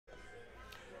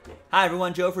Hi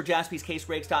everyone, Joe for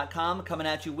JaspysCaseBreaks.com coming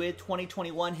at you with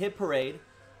 2021 Hit Parade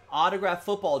autographed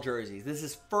football jerseys. This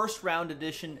is first round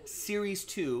edition Series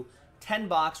 2, 10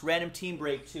 box random team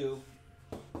break 2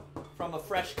 from a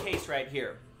fresh case right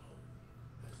here.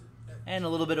 And a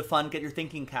little bit of fun, get your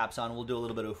thinking caps on. We'll do a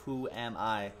little bit of Who Am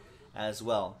I as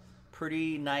well.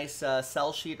 Pretty nice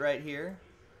sell sheet right here.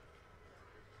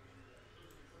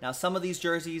 Now, some of these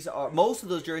jerseys are, most of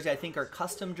those jerseys I think are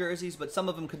custom jerseys, but some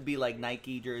of them could be like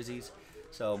Nike jerseys.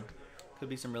 So, could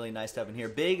be some really nice stuff in here.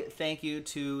 Big thank you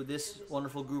to this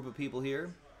wonderful group of people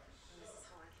here.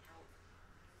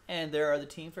 And there are the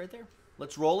teams right there.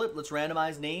 Let's roll it. Let's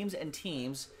randomize names and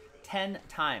teams 10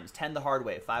 times. 10 the hard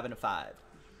way. 5 and a 5.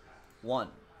 1,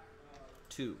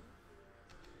 2,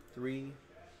 3,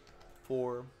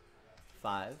 4,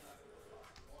 5,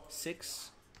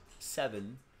 6,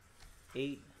 7,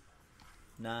 8,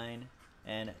 9,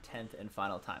 and 10th and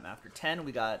final time. After 10,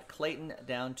 we got Clayton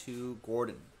down to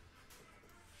Gordon.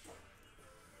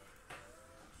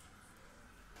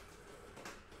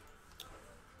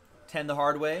 Ten the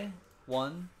hard way.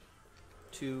 1,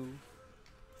 2,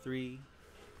 3,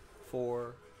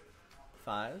 4,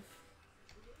 5,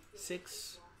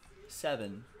 6,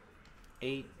 7,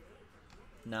 8,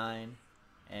 9,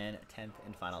 and 10th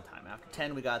and final time. After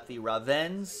 10, we got the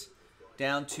Ravens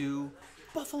down to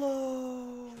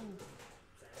Buffalo.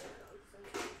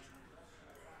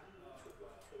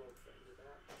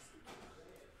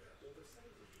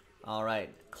 All right,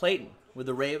 Clayton with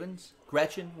the Ravens,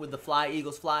 Gretchen with the Fly,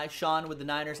 Eagles Fly, Sean with the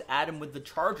Niners, Adam with the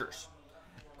Chargers,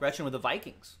 Gretchen with the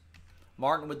Vikings,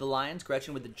 Martin with the Lions,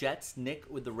 Gretchen with the Jets, Nick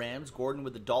with the Rams, Gordon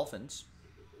with the Dolphins,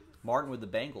 Martin with the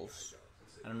Bengals.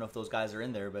 I don't know if those guys are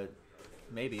in there, but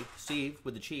maybe. Steve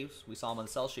with the Chiefs. We saw him on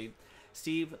the sell sheet.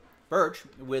 Steve Birch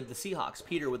with the Seahawks,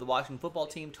 Peter with the Washington football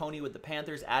team, Tony with the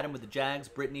Panthers, Adam with the Jags,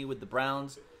 Brittany with the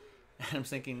Browns. Adam's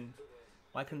thinking,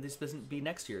 why couldn't this be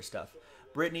next year's stuff?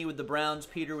 Brittany with the Browns,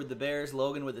 Peter with the Bears,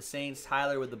 Logan with the Saints,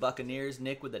 Tyler with the Buccaneers,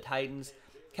 Nick with the Titans,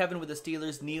 Kevin with the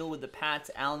Steelers, Neil with the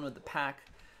Pats, Alan with the Pack,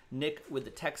 Nick with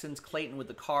the Texans, Clayton with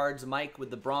the Cards, Mike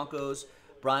with the Broncos,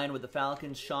 Brian with the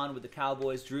Falcons, Sean with the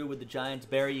Cowboys, Drew with the Giants,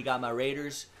 Barry, you got my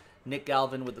Raiders, Nick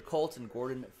Galvin with the Colts, and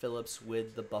Gordon Phillips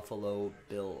with the Buffalo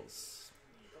Bills.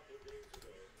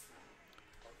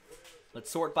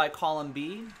 Let's sort by column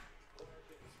B.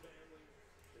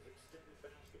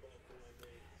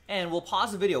 And we'll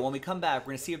pause the video. When we come back, we're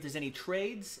going to see if there's any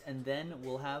trades, and then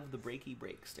we'll have the breaky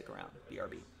break. Stick around.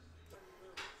 BRB.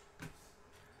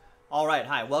 All right.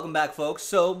 Hi. Welcome back, folks.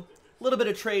 So, a little bit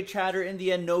of trade chatter. In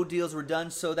the end, no deals were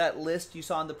done. So, that list you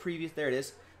saw in the previous, there it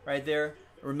is, right there,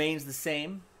 remains the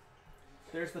same.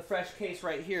 There's the fresh case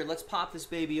right here. Let's pop this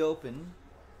baby open.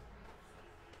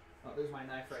 Oh, there's my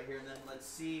knife right here. And then let's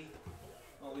see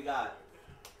what we got.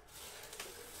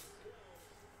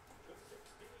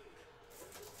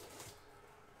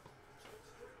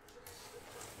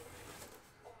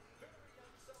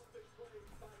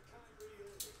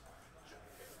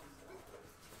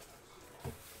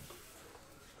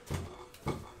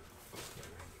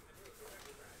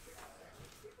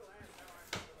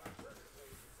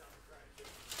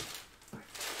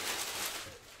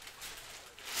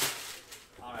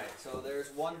 So there's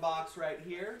one box right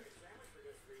here,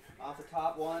 off the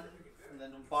top one, and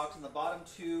then a box on the bottom,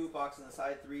 2, box on the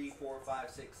side, 3, 4, 5,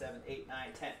 6, 7, 8, 9,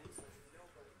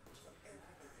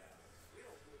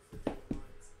 10.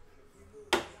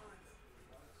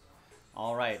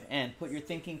 All right, and put your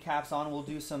thinking caps on. We'll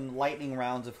do some lightning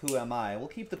rounds of Who Am I. We'll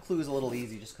keep the clues a little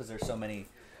easy just because there's so many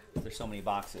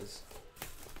boxes.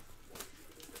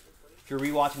 If you're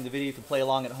rewatching the video, you can play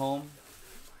along at home.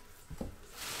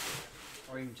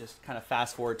 Or you can just kind of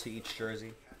fast forward to each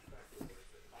jersey.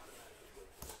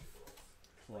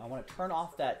 Well, I want to turn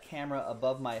off that camera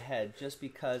above my head just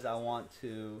because I want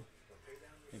to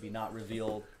maybe not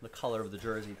reveal the color of the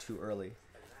jersey too early.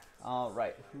 All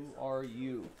right, who are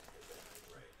you?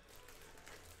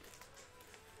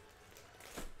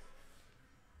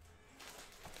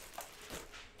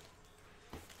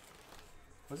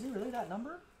 Was it really that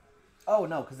number? Oh,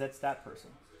 no, because that's that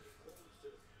person.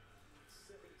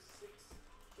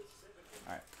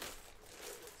 All right.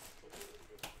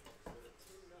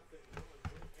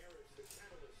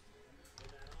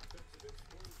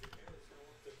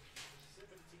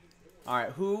 All right,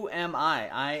 who am I?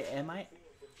 Am I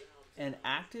an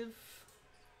active?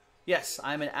 Yes,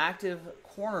 I'm an active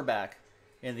cornerback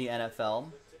in the NFL.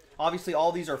 Obviously,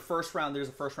 all these are first round. There's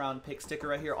a first round pick sticker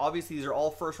right here. Obviously, these are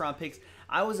all first round picks.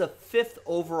 I was a 5th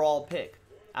overall pick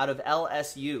out of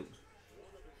LSU.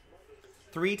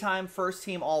 3-time first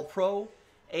team All-Pro,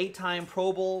 8-time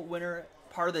Pro Bowl winner,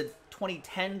 part of the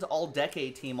 2010s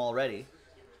All-Decade team already.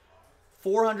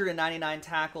 499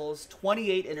 tackles,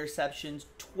 28 interceptions,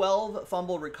 12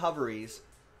 fumble recoveries,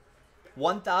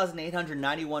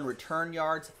 1,891 return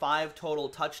yards, 5 total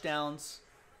touchdowns.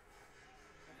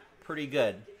 Pretty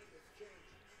good.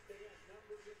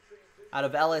 Out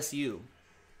of LSU.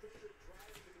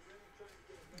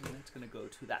 And it's going to go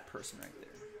to that person right there.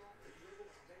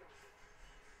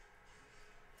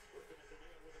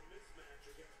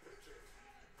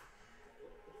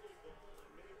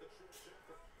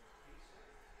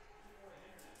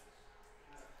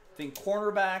 I think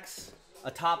cornerbacks,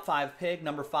 a top 5 pick,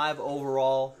 number 5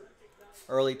 overall,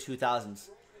 early 2000s.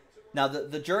 Now,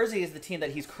 the jersey is the team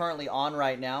that he's currently on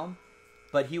right now,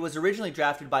 but he was originally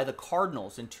drafted by the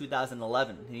Cardinals in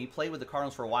 2011. And he played with the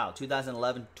Cardinals for a while,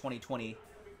 2011, 2020.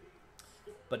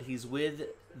 But he's with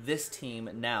this team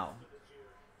now.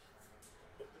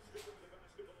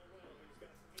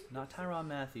 Not Tyrann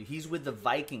Mathieu. He's with the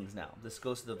Vikings now. This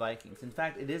goes to the Vikings. In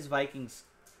fact, it is Vikings.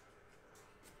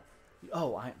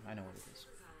 Oh, I know what it is.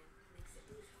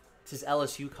 It's his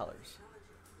LSU colors,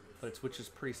 which is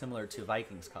pretty similar to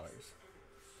Vikings colors.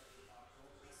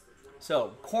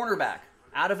 So, cornerback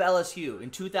out of LSU in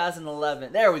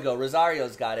 2011. There we go.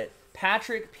 Rosario's got it.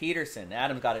 Patrick Peterson.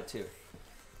 Adam's got it too.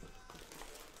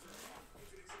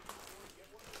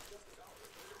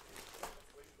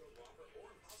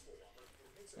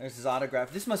 There's his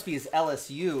autograph. This must be his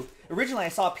LSU. Originally, I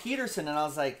saw Peterson, and I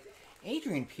was like,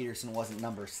 Adrian Peterson wasn't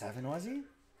number 7, was he?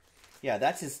 Yeah,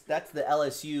 that's the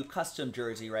LSU custom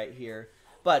jersey right here.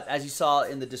 But as you saw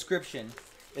in the description,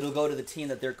 it'll go to the team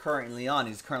that they're currently on.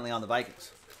 He's currently on the Vikings.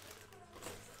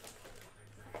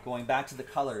 Going back to the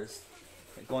colors,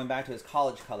 going back to his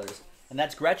college colors, and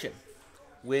that's Gretchen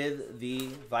with the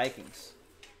Vikings.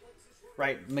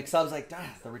 Right, McSub's like,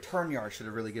 the return yard should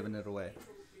have really given it away.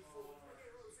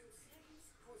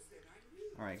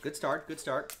 All right, good start, good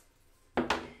start. All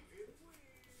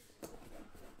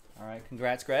right,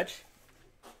 congrats, Gretch.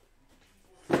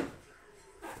 Let's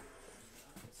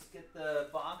get the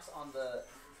box on the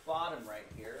bottom right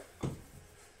here.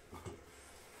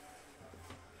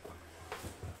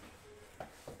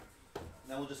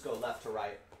 Then we'll just go left to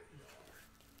right.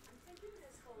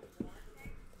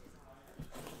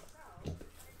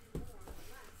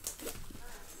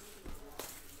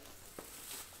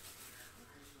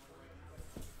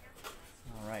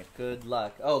 All right, good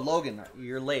luck. Oh, Logan,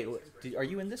 you're late. Are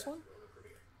you in this one?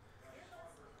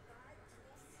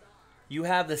 You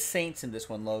have the Saints in this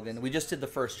one, Logan. We just did the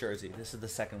first jersey. This is the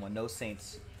second one. No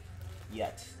Saints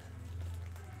yet.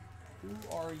 Who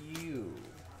are you?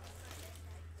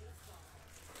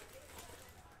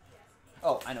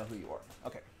 Oh, I know who you are.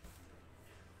 Okay.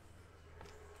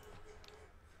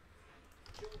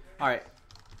 All right.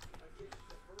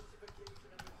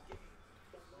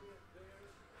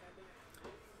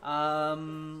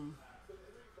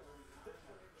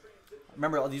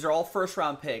 Remember, these are all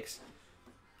first-round picks.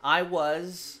 I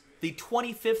was the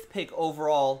 25th pick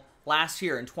overall last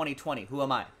year in 2020. Who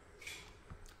am I?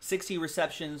 60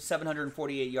 receptions,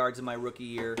 748 yards in my rookie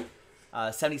year,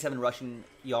 77 rushing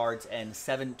yards, and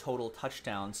 7 total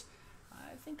touchdowns.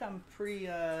 I think I'm pretty...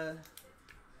 I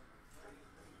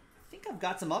think I've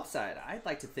got some upside. I'd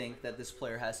like to think that this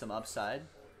player has some upside.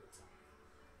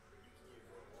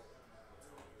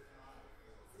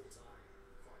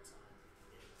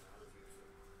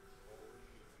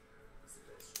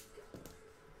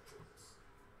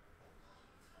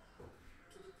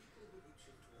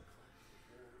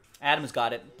 Adam's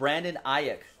got it. Brandon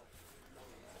Ayuk.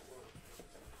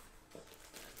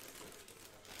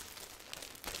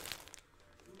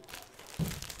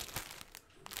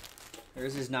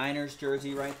 There's his Niners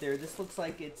jersey right there. This looks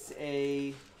like it's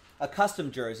a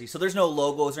custom jersey. So there's no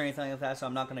logos or anything like that, so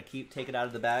I'm not going to take it out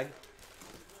of the bag.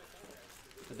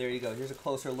 But there you go. Here's a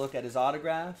closer look at his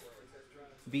autograph.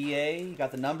 BA, you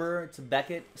got the number. It's a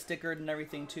Beckett stickered and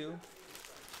everything too.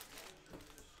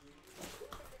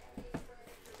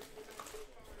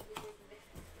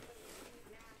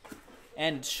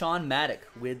 And Sean Maddock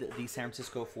with the San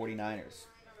Francisco 49ers.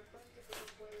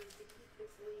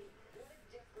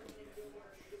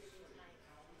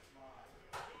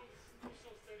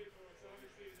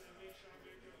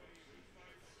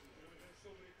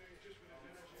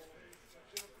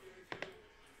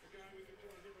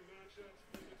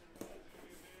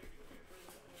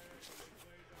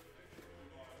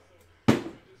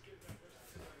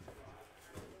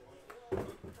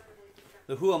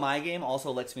 The Who Am I game also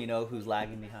lets me know who's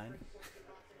lagging behind.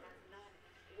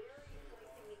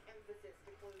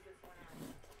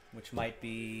 Which might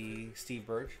be Steve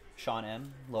Birch, Sean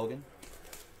M, Logan.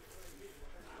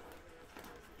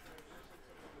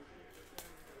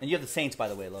 And you have the Saints, by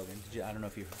the way, Logan. I don't know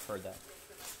if you've heard that.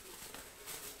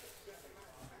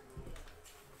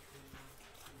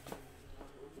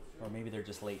 Or maybe they're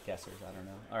just late guessers. I don't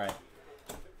know. All right.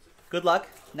 Good luck.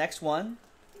 Next one.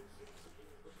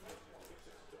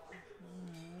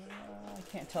 I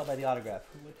can't tell by the autograph.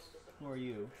 Who are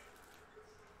you?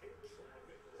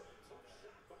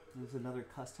 There's another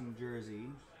custom jersey.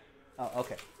 Oh,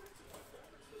 okay.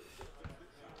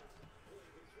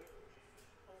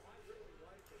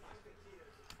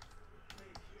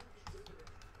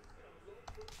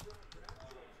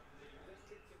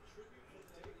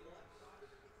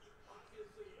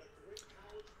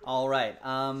 All right.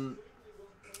 I'm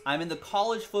in the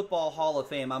College Football Hall of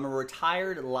Fame. I'm a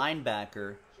retired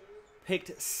linebacker,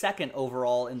 picked second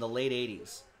overall in the late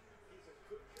 80s.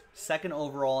 Second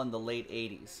overall in the late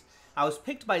 80s. I was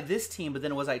picked by this team, but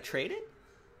then was I traded?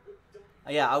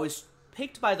 Yeah, I was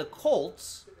picked by the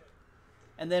Colts,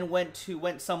 and then went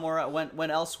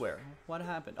elsewhere. What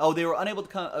happened? Oh, they were unable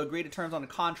to agree to terms on a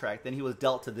contract. Then he was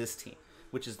dealt to this team,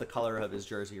 which is the color of his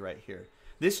jersey right here.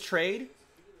 This trade,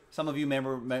 some of you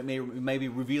may be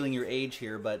revealing your age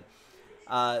here, but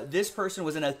this person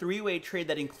was in a three-way trade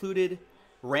that included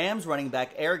Rams running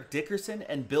back Eric Dickerson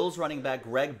and Bills running back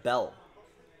Greg Bell.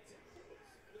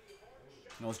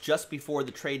 It was just before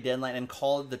the trade deadline and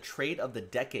called the trade of the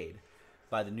decade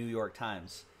by the New York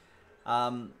Times.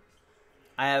 I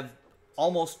have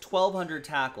almost 1,200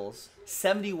 tackles,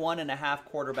 71.5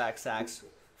 quarterback sacks,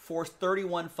 forced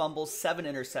 31 fumbles, 7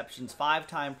 interceptions,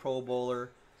 5-time Pro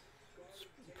Bowler.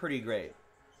 Pretty great.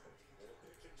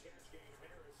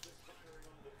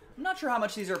 I'm not sure how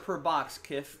much these are per box,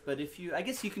 Kif, but I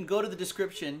guess you can go to the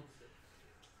description,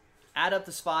 add up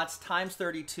the spots, times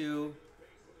 32,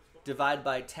 divide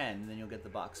by 10, and then you'll get the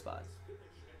box spot. All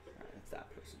right, that's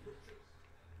that person.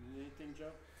 Anything,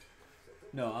 Joe?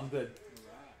 No, I'm good.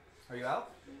 Are you out?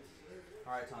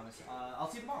 All right, Thomas. I'll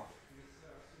see you tomorrow.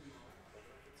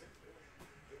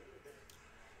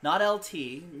 Not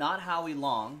LT, not Howie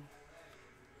Long,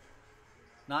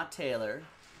 not Taylor.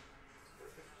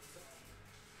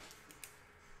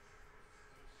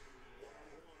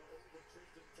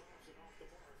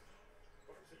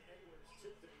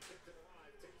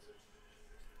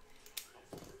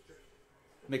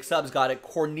 McSub's got it.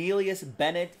 Cornelius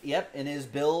Bennett, yep, in his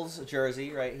Bills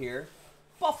jersey right here.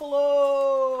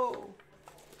 Buffalo!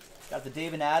 Got the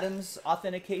David Adams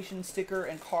authentication sticker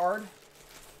and card.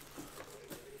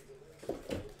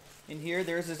 In here,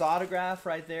 there's his autograph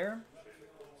right there.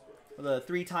 With a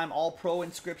 3-time All-Pro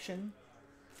inscription.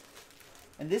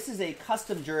 And this is a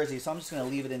custom jersey, so I'm just going to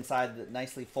leave it inside,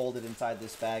 nicely folded inside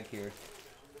this bag here.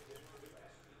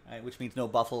 All right, which means no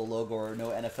Buffalo logo or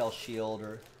no NFL shield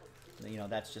or... You know,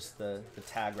 that's just the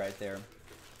tag right there.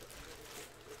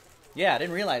 Yeah, I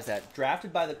didn't realize that.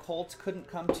 Drafted by the Colts, couldn't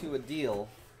come to a deal.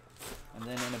 And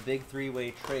then in a big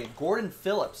 3-way trade. Gordon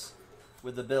Phillips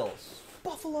with the Bills.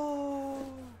 Buffalo!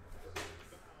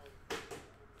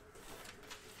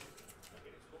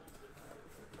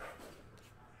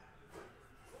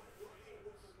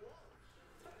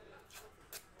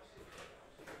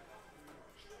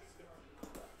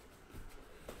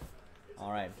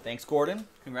 All right. Thanks, Gordon.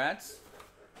 Congrats.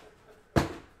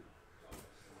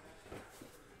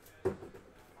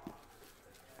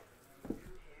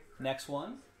 Next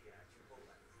one.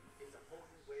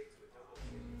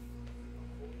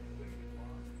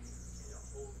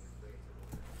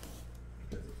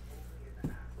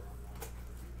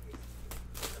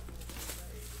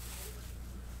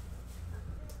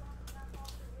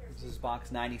 This is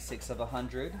box 96 of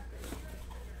 100.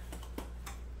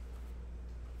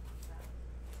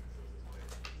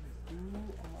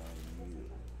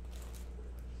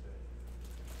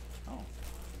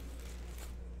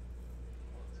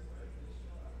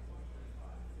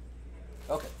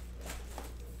 Okay.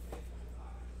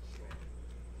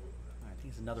 I think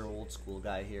he's another old school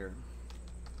guy here.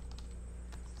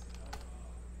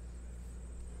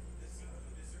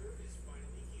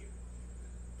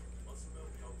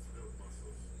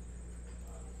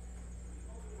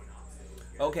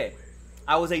 Okay.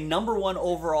 I was a #1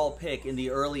 overall pick in the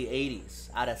early 80s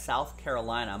out of South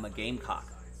Carolina. I'm a Gamecock.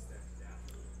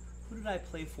 Who did I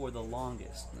play for the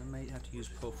longest? I might have to use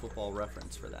Pro Football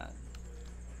Reference for that.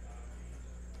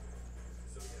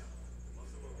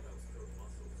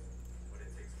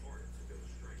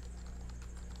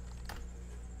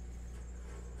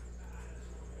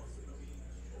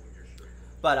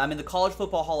 But I'm in the College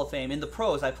Football Hall of Fame. In the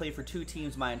pros, I played for 2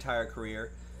 teams my entire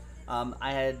career. I'm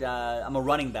a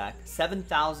running back.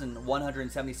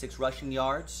 7,176 rushing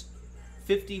yards,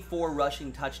 54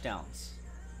 rushing touchdowns.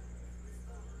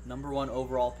 #1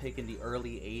 overall pick in the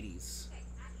early 80s.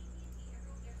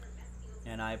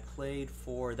 And I played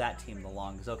for that team the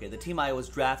longest. Okay, the team I was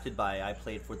drafted by, I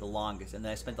played for the longest. And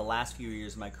then I spent the last few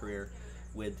years of my career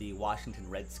with the Washington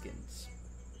Redskins.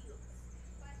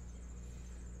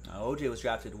 OJ was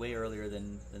drafted way earlier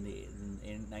than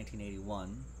in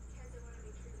 1981.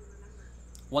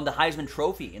 Won the Heisman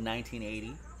Trophy in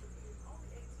 1980.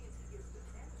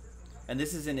 And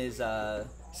this is in his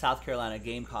South Carolina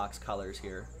Gamecocks colors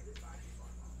here.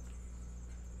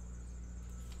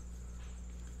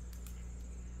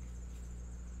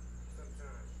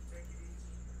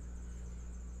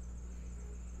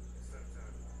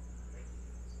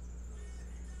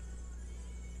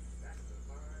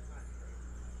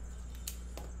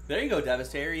 There you go,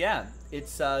 Devastator. Yeah,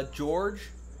 it's George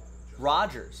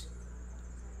Rogers,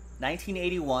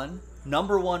 1981,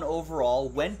 #1 overall,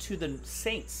 went to the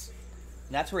Saints,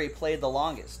 and that's where he played the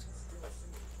longest.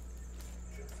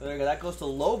 So there you go. That goes to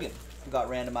Logan, who got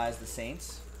randomized the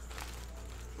Saints.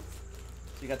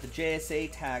 So you got the JSA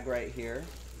tag right here.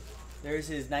 There's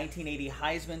his 1980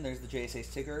 Heisman. There's the JSA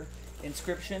sticker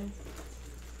inscription.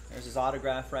 There's his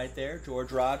autograph right there,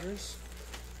 George Rogers.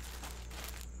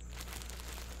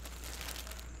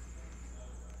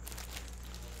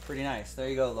 Pretty nice. There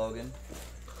you go, Logan.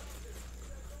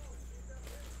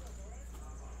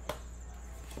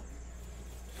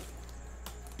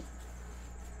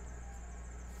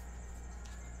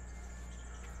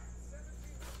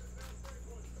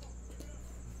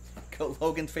 Go,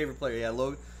 Logan's favorite player. Yeah,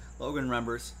 Logan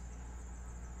remembers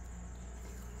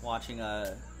watching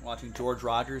George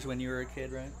Rogers when you were a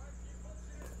kid, right?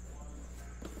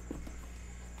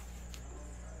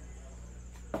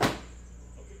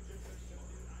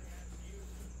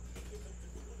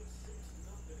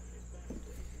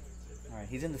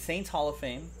 He's in the Saints Hall of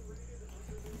Fame.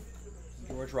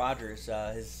 George Rogers,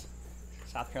 his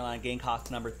South Carolina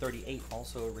Gamecocks number 38,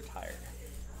 also retired.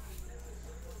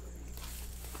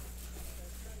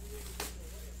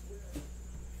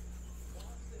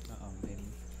 Maybe.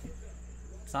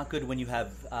 It's not good when you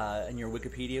have in your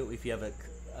Wikipedia if you have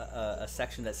a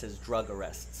section that says drug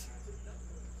arrests.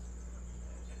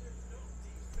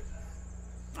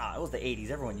 It was the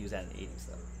 80s. Everyone used that in the 80s,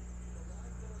 though.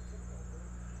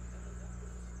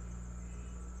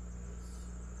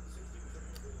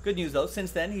 Good news, though.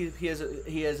 Since then, he appears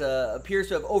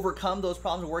to have overcome those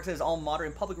problems and works at his alma mater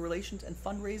in public relations and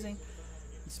fundraising.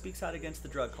 He speaks out against the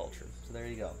drug culture. So there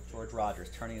you go. George Rogers,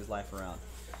 turning his life around.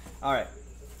 All right.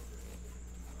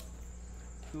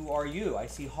 Who are you? I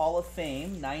see Hall of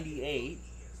Fame, 98.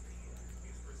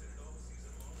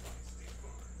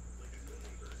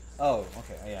 Oh,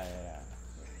 okay. Yeah.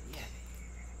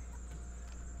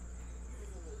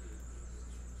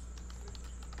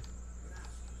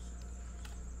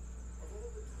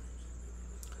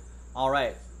 All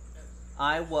right.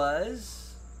 I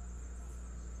was...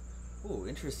 Ooh,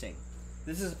 interesting.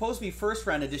 This is supposed to be first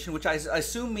round edition, which I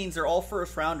assume means they're all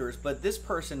first rounders, but this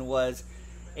person was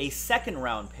a second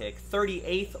round pick,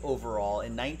 38th overall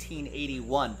in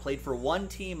 1981. Played for one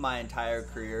team my entire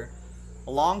career.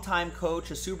 A longtime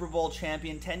coach, a Super Bowl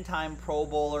champion, 10-time Pro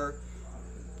Bowler,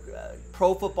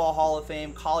 Pro Football Hall of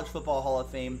Fame, College Football Hall of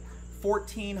Fame,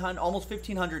 almost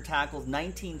 1,500 tackles,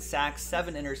 19 sacks,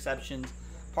 7 interceptions,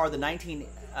 part of the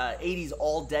 1980s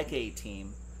All-Decade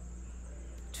team.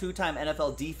 2-time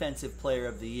NFL Defensive Player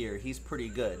of the Year. He's pretty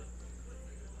good.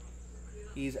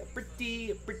 He's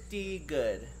pretty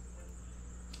good.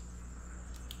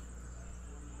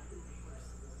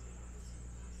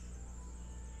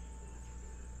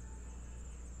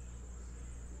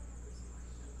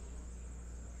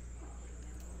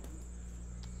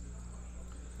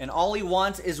 And all he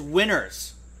wants is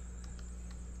winners.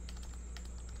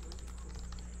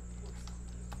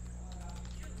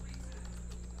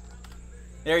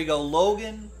 There you go.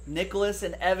 Logan, Nicholas,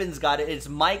 and Evans got it. It's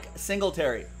Mike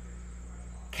Singletary.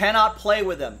 Cannot play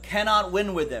with him. Cannot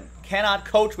win with him. Cannot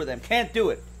coach with him. Can't do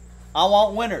it. I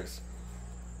want winners.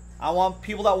 I want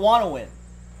people that want to win.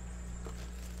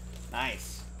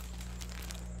 Nice.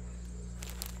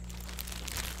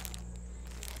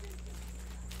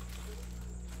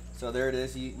 So there it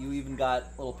is. You even got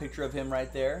a little picture of him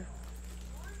right there.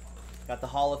 Got the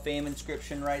Hall of Fame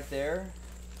inscription right there.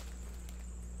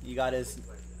 You got his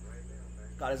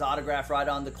autograph right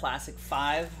on the Classic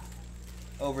 5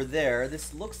 over there.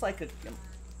 This looks like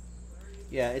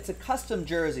it's a custom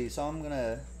jersey, so I'm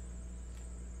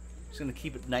just gonna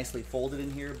keep it nicely folded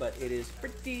in here, but it is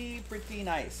pretty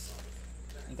nice.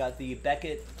 You got the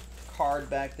Beckett card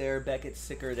back there, Beckett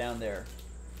sticker down there.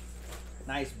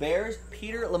 Nice. Bears,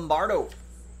 Peter Lombardo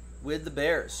with the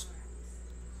Bears.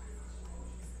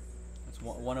 That's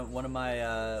one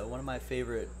of my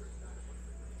favorite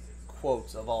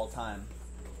quotes of all time.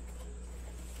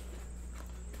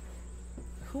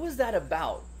 Who was that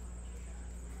about?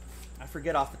 I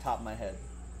forget off the top of my head.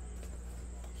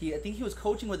 I think he was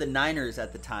coaching with the Niners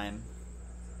at the time.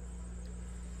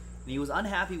 And he was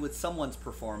unhappy with someone's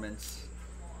performance.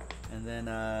 And then,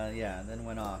 then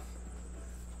went off.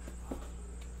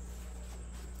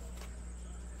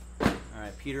 All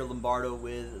right, Peter Lombardo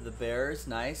with the Bears.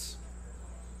 Nice.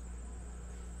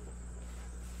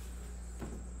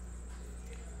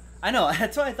 I know,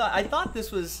 that's what I thought.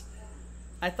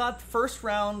 I thought first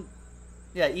round,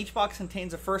 each box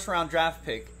contains a first round draft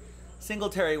pick.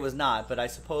 Singletary was not, but I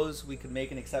suppose we could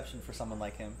make an exception for someone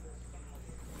like him.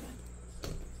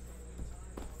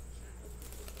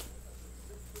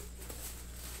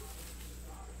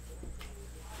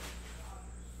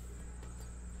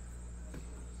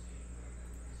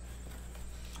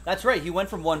 That's right, he went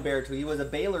from one Bear to, he was a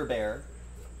Baylor Bear,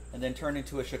 and then turned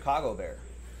into a Chicago Bear.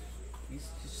 He's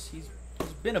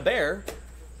been a Bear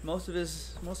most of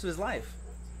his life.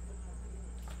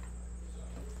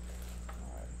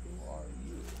 All right, who are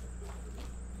you?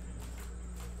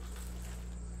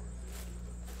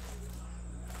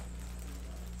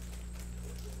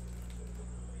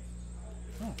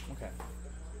 Oh, okay.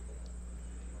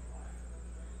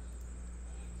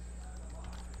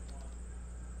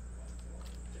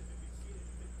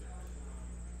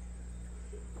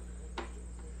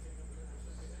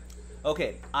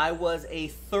 Okay, I was a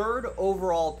third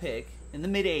overall pick in the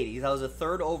mid-'80s. I was a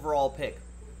third overall pick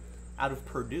out of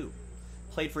Purdue.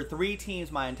 Played for 3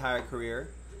 teams my entire career.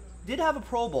 Did have a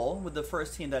Pro Bowl with the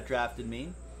first team that drafted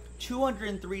me.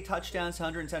 203 touchdowns,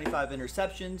 175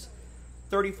 interceptions,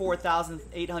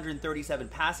 34,837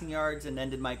 passing yards, and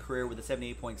ended my career with a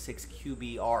 78.6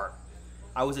 QBR.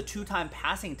 I was a 2-time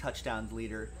passing touchdowns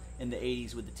leader in the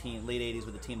 80s with the team, late 80s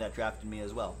with the team that drafted me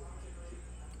as well.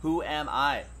 Who am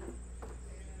I?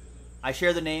 I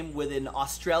share the name with an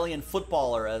Australian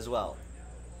footballer as well.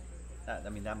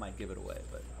 That might give it away,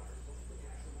 but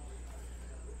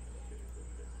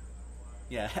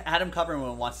yeah, Adam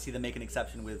Kupperman wants to see them make an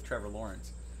exception with Trevor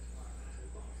Lawrence.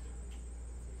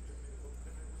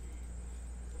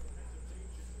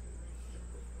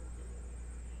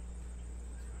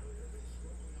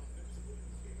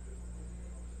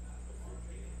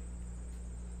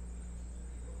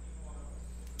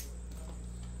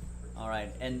 All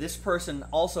right, and this person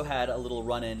also had a little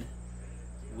run-in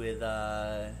with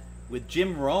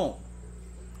Jim Rome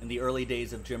in the early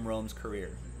days of Jim Rome's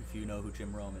career. If you know who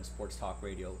Jim Rome is, sports talk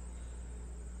radio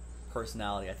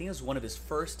personality. I think it was one of his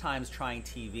first times trying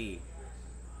TV.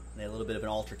 They had a little bit of an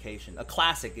altercation. A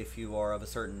classic if you are of a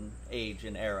certain age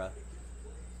and era.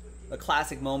 A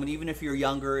classic moment, even if you're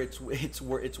younger, it's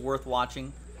worth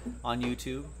watching on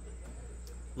YouTube.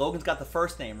 Logan's got the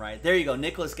first name right. There you go.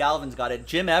 Nicholas Galvin's got it.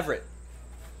 Jim Everett.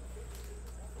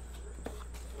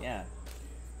 Yeah.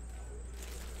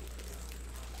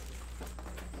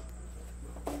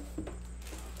 So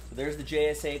there's the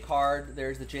JSA card.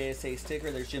 There's the JSA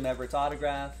sticker. There's Jim Everett's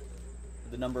autograph.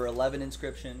 The number 11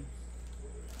 inscription.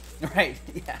 Right,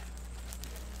 yeah.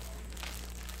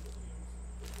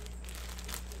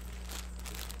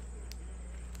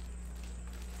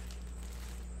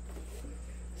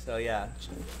 So yeah,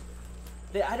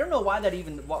 I don't know why that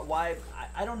even why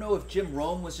I don't know if Jim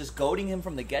Rome was just goading him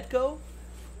from the get-go,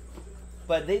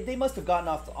 but they must have gotten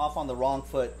off on the wrong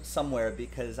foot somewhere,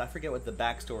 because I forget what the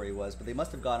backstory was, but they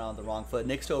must have gotten on the wrong foot.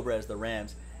 Nick Stober as the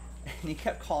Rams, and he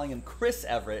kept calling him Chris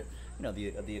Everett, you know,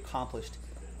 the accomplished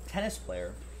tennis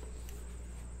player,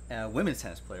 women's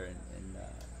tennis player, and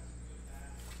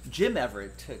Jim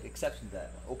Everett took exception to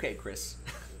that. Okay, Chris.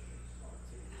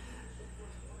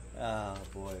 Oh,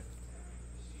 boy.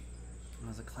 That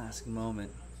was a classic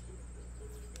moment.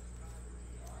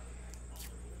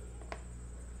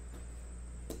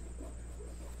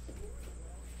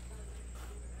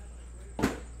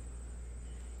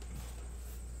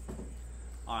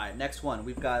 All right, next one.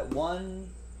 We've got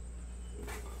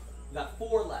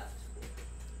 4 left.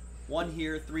 1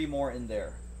 here, 3 more in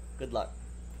there. Good luck.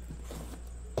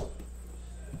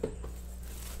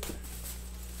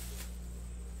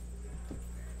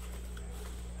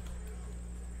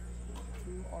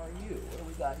 What do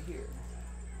we got here?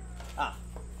 All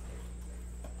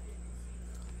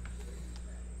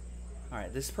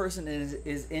right, this person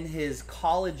is in his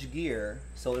college gear,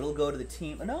 so it'll go to the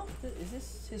team. No, is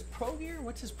this his pro gear?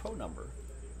 What's his pro number?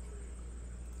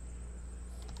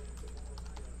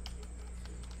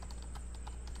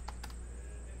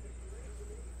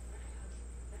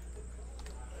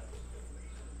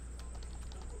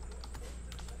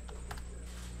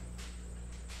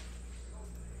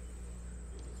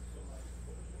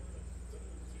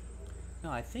 No,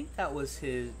 I think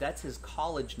that's his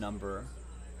college number.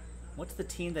 What's the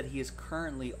team that he is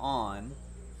currently on?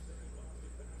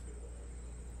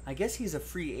 I guess he's a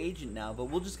free agent now, but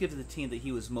we'll just give it to the team that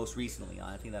he was most recently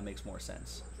on. I think that makes more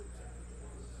sense.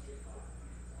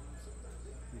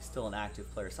 He's still an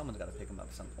active player. Someone's got to pick him up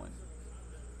at some point.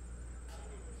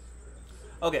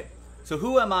 Okay, so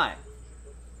who am I?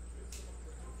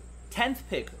 10th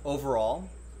pick overall.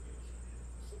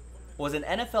 Was an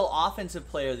NFL Offensive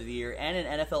Player of the Year and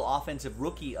an NFL Offensive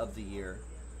Rookie of the Year,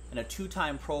 and a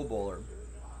 2-time Pro Bowler.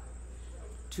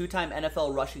 2-time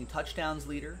NFL rushing touchdowns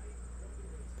leader.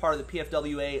 Part of the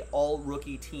PFWA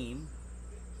All-Rookie team.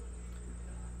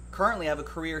 Currently have a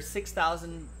career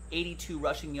 6,082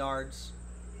 rushing yards,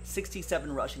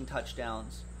 67 rushing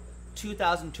touchdowns,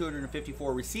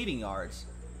 2,254 receiving yards,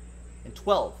 and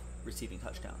 12 receiving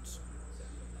touchdowns.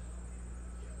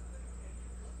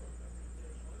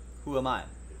 Who am I?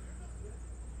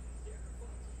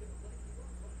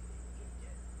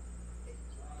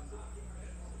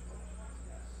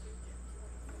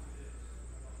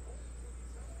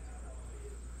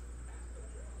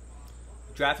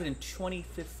 Drafted in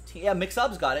 2015. Yeah,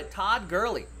 Mix-Up's got it. Todd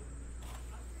Gurley.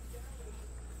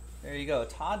 There you go.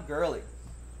 Todd Gurley.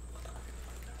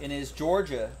 In his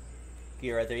Georgia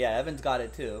gear right there. Yeah, Evan's got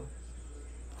it too.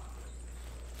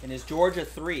 In his Georgia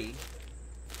 3.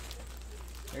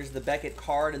 There's the Beckett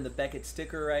card and the Beckett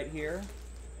sticker right here.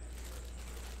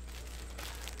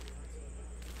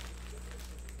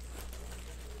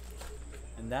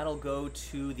 And that'll go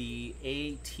to the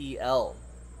ATL.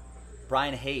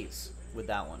 Brian Hayes with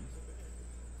that one.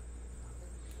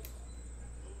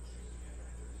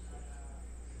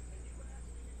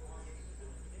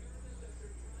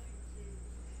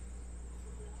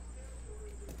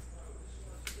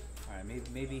 All right,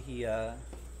 maybe he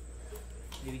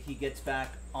gets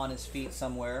back on his feet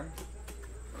somewhere.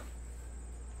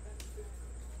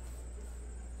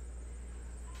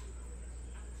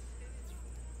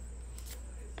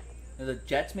 Are the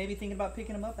Jets maybe thinking about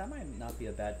picking him up? That might not be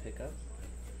a bad pickup.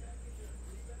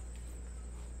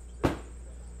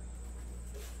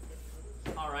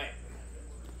 All right.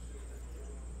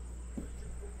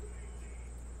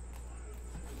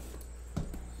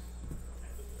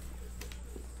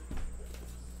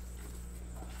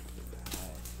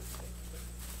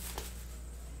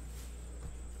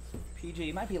 PJ,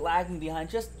 you might be lagging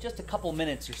behind just a couple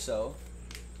minutes or so.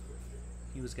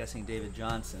 He was guessing David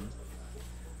Johnson.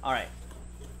 All right.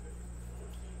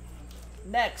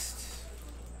 Next.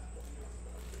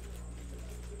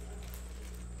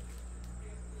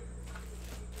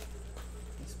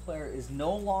 This player is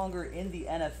no longer in the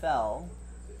NFL,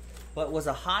 but was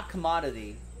a hot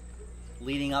commodity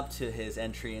leading up to his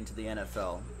entry into the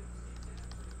NFL.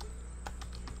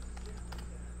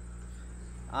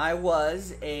 I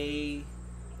was a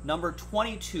number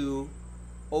 22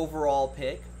 overall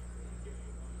pick.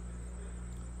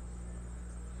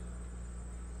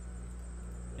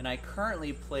 And I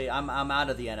currently play, I'm out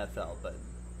of the NFL,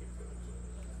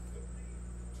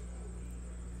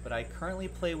 but I currently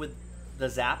play with the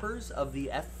Zappers of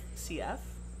the FCF.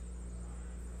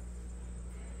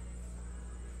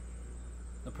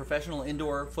 The Professional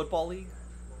Indoor Football League.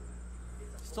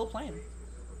 Still playing.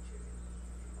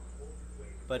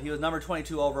 But he was number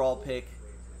 22 overall pick.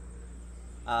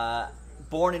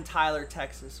 Born in Tyler,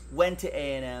 Texas. Went to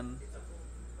A&M.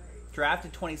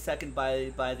 Drafted 22nd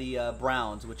by the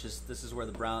Browns, this is where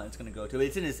the Brown it's going to go to.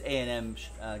 It's in his A&M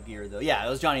gear though. Yeah, it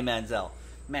was Johnny Manziel.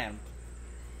 Man,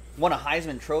 won a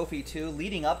Heisman Trophy too.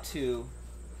 Leading up to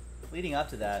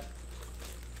that.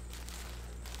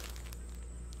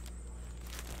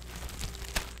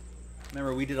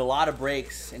 Remember, we did a lot of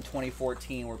breaks in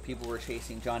 2014 where people were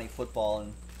chasing Johnny Football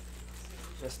and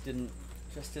just didn't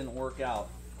work out.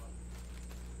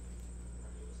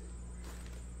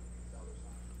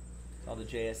 All the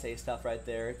JSA stuff right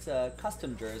there. It's a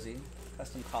custom jersey,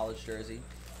 custom college jersey.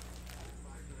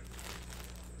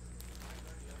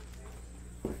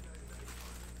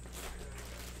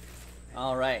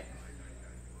 All right.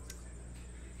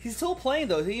 He's still playing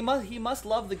though. He must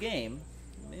love the game.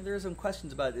 I mean, there are some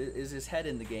questions about is his head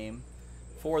in the game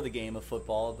for the game of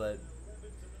football, but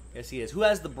yes, he is. Who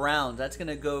has the Browns? That's going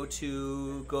to go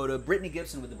to Brittany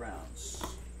Gibson with the Browns.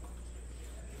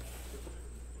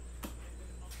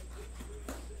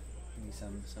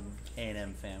 Some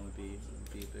A&M fan would be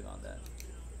big on that.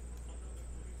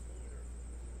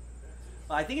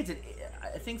 I think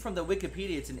from the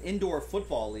Wikipedia it's an indoor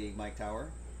football league, Mike Tower.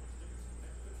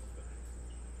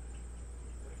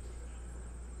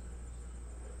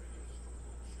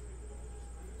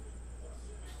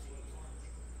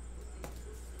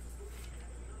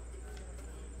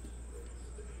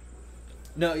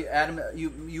 No, Adam,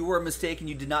 you were mistaken.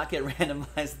 You did not get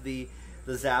randomized the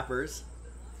zappers.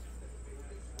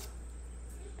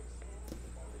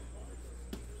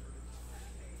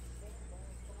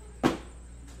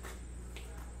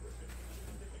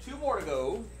 Two more to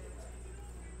go.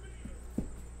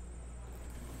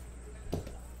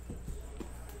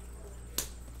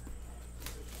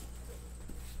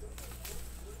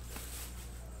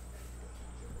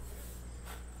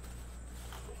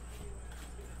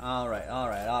 All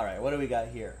right. What do we got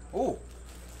here? Ooh. All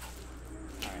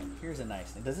right, here's a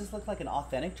nice thing. Does this look like an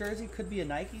authentic jersey? Could be a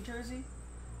Nike jersey.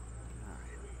 All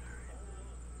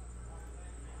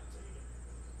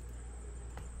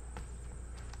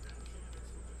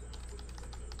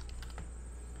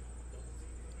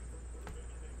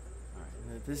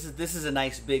right. This is a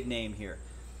nice big name here.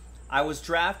 I was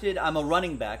drafted. I'm a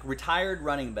running back, retired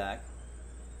running back,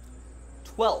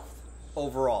 12th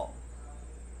overall.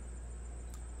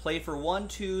 Played for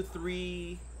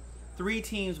three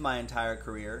teams my entire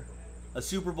career. A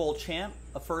Super Bowl champ,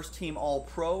 a first-team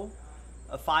All-Pro,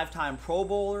 a 5-time Pro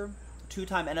Bowler,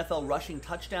 2-time NFL rushing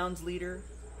touchdowns leader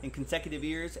in consecutive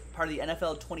years, part of the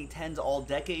NFL 2010s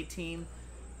All-Decade team.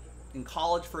 In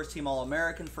college, first-team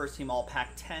All-American, first-team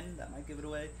All-Pac-10. That might give it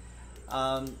away.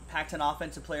 Pac-10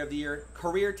 Offensive Player of the Year.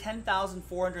 Career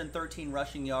 10,413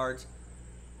 rushing yards,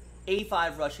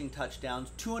 85 rushing touchdowns,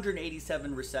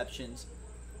 287 receptions,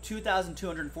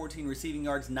 2,214 receiving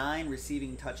yards, 9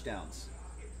 receiving touchdowns.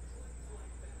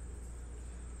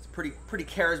 It's a pretty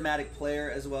charismatic player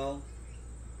as well.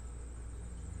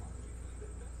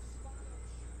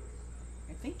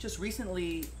 I think just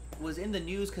recently was in the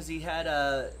news because he had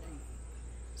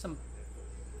some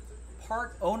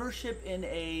part ownership in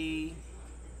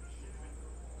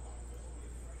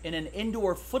an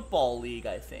indoor football league,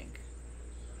 I think.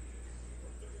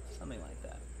 Something like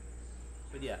that.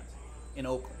 But yeah. In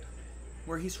Oakland,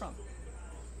 where he's from.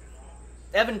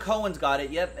 Evan Cohen's got it,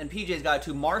 yep, and PJ's got it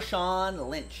too. Marshawn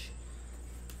Lynch.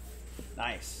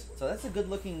 Nice. So that's a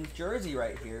good-looking jersey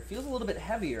right here. Feels a little bit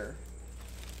heavier.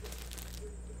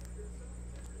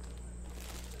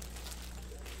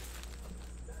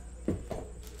 So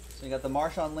you got the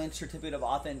Marshawn Lynch Certificate of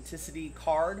Authenticity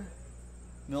card.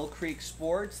 Mill Creek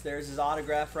Sports. There's his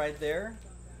autograph right there.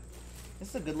 This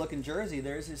is a good-looking jersey.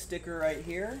 There's his sticker right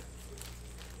here.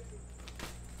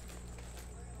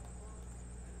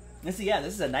 This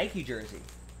is a Nike jersey.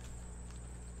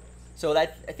 So I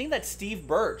think that's Steve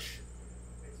Birch.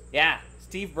 Yeah,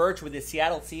 Steve Birch with the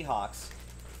Seattle Seahawks.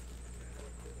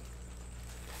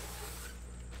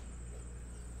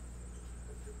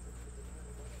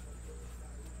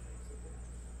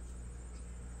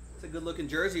 It's a good looking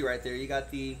jersey right there. You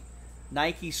got the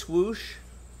Nike swoosh.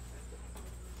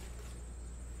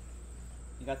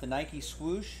 You got the Nike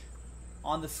swoosh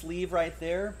on the sleeve right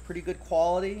there. Pretty good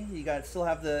quality. You got still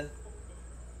have the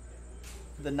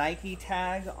Nike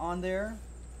tag on there.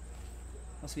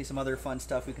 Must be some other fun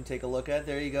stuff we can take a look at.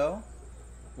 There you go.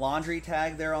 Laundry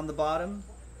tag there on the bottom.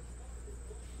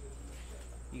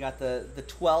 You got the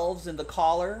 12s in the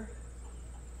collar.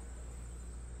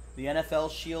 The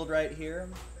NFL shield right here.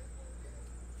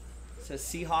 It says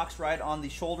Seahawks right on the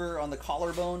shoulder, on the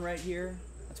collarbone right here.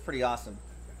 That's pretty awesome.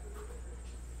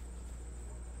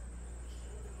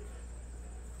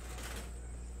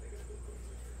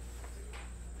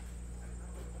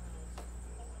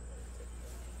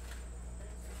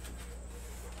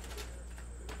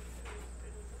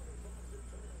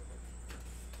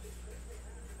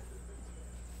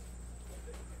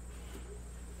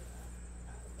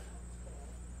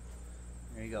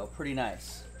 There you go. Pretty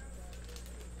nice.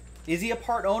 Is he a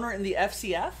part owner in the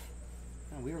FCF?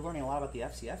 Oh, we were learning a lot about the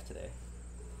FCF today.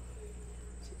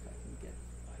 Let's see if I can get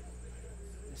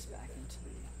this back into the...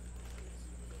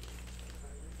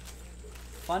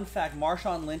 Fun fact,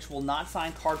 Marshawn Lynch will not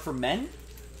sign card for men?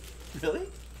 Really?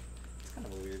 It's kind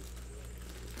of a weird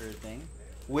thing.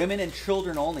 Women and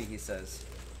children only, he says.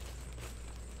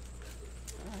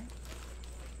 All right.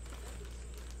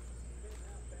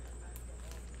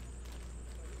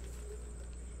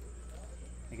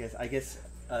 I guess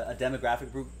a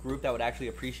demographic group that would actually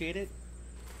appreciate it,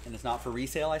 and it's not for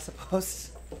resale, I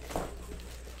suppose.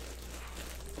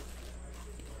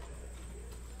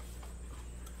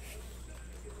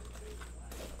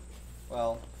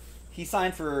 Well, he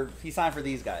signed for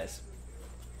these guys.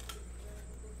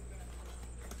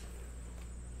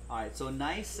 All right, so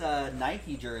nice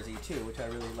Nike jersey too, which I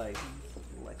really like.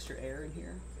 A little extra air in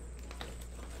here.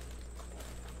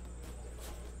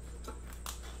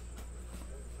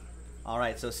 All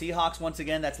right, so Seahawks once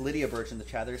again. That's Lydia Birch in the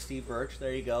chat. There's Steve Birch.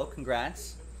 There you go.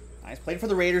 Congrats. Nice. Played for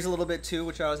the Raiders a little bit too,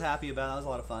 which I was happy about. That was a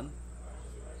lot of fun.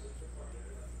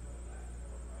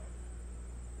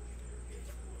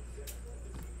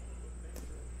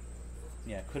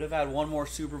 Yeah, could have had one more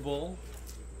Super Bowl,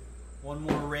 one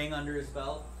more ring under his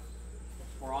belt,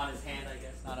 or on his hand, I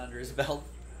guess, not under his belt.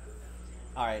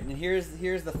 All right, and here's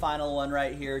the final one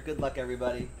right here. Good luck,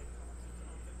 everybody.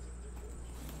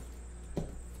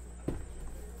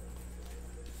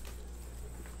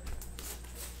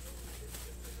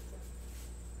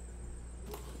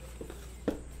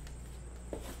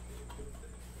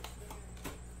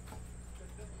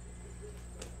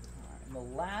 And the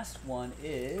last one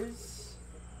is,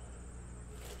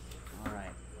 all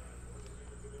right.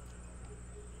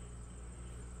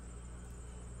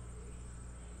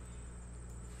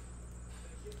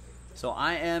 So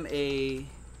I am an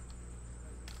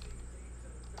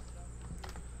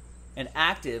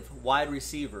active wide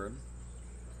receiver.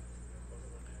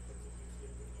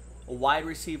 A wide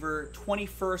receiver,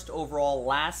 21st overall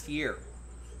last year.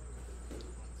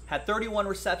 Had 31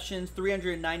 receptions,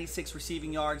 396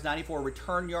 receiving yards, 94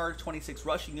 return yards, 26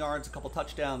 rushing yards, a couple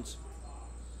touchdowns.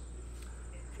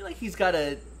 I feel like he's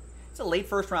a late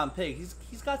first round pick.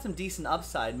 He's got some decent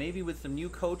upside, maybe with some new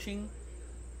coaching.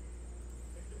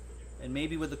 And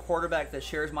maybe with the quarterback that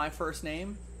shares my first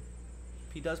name,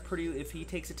 if he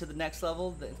takes it to the next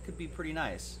level, that could be pretty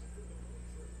nice.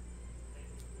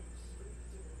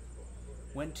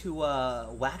 Went to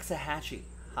Waxahachie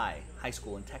High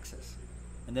School in Texas,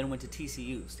 and then went to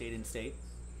TCU, stayed in state,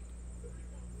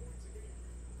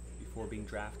 before being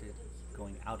drafted,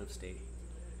 going out of state.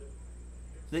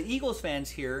 The Eagles fans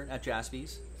here at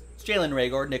Jaspy's, it's Jalen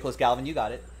Raygord, Nicholas Galvin, you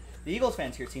got it. The Eagles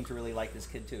fans here seem to really like this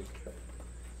kid too.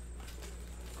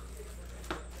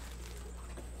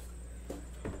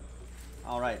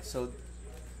 All right, so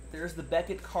there's the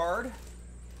Beckett card,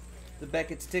 the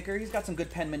Beckett sticker. He's got some good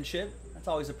penmanship. That's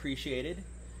always appreciated.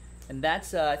 And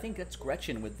that's, I think that's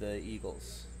Gretchen with the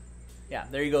Eagles. Yeah,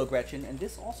 there you go, Gretchen. And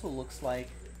this also looks like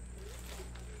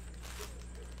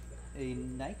a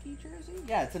Nike jersey.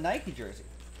 Yeah, it's a Nike jersey.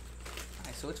 All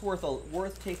right, so it's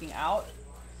worth taking out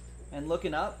and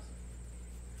looking up.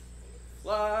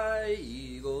 Fly,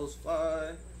 Eagles,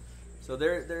 fly. So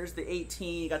there's the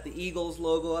 18. You got the Eagles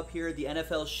logo up here, the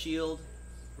NFL shield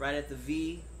right at the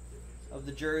V of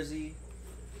the jersey.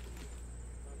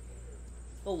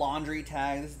 The laundry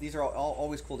tag. These are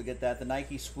always cool to get that. The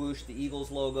Nike swoosh, the Eagles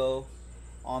logo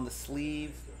on the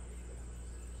sleeve.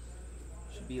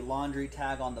 Should be a laundry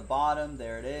tag on the bottom.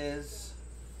 There it is.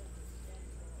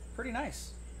 Pretty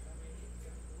nice.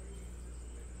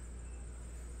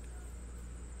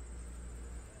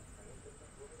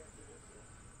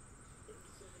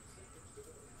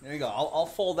 There you go. I'll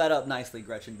fold that up nicely,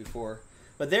 Gretchen, before.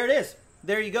 But there it is.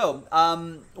 There you go.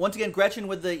 Once again, Gretchen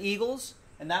with the Eagles.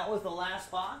 And that was the last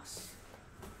box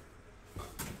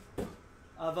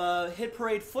of Hit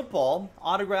Parade Football,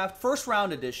 autographed, first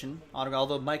round edition.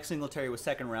 Although Mike Singletary was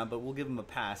second round, but we'll give him a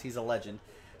pass. He's a legend.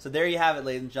 So there you have it,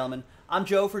 ladies and gentlemen. I'm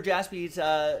Joe for Jaspy's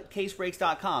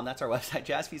CaseBreaks.com. That's our website,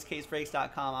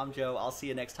 jaspyscasebreaks.com. I'm Joe. I'll see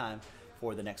you next time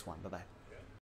for the next one. Bye-bye.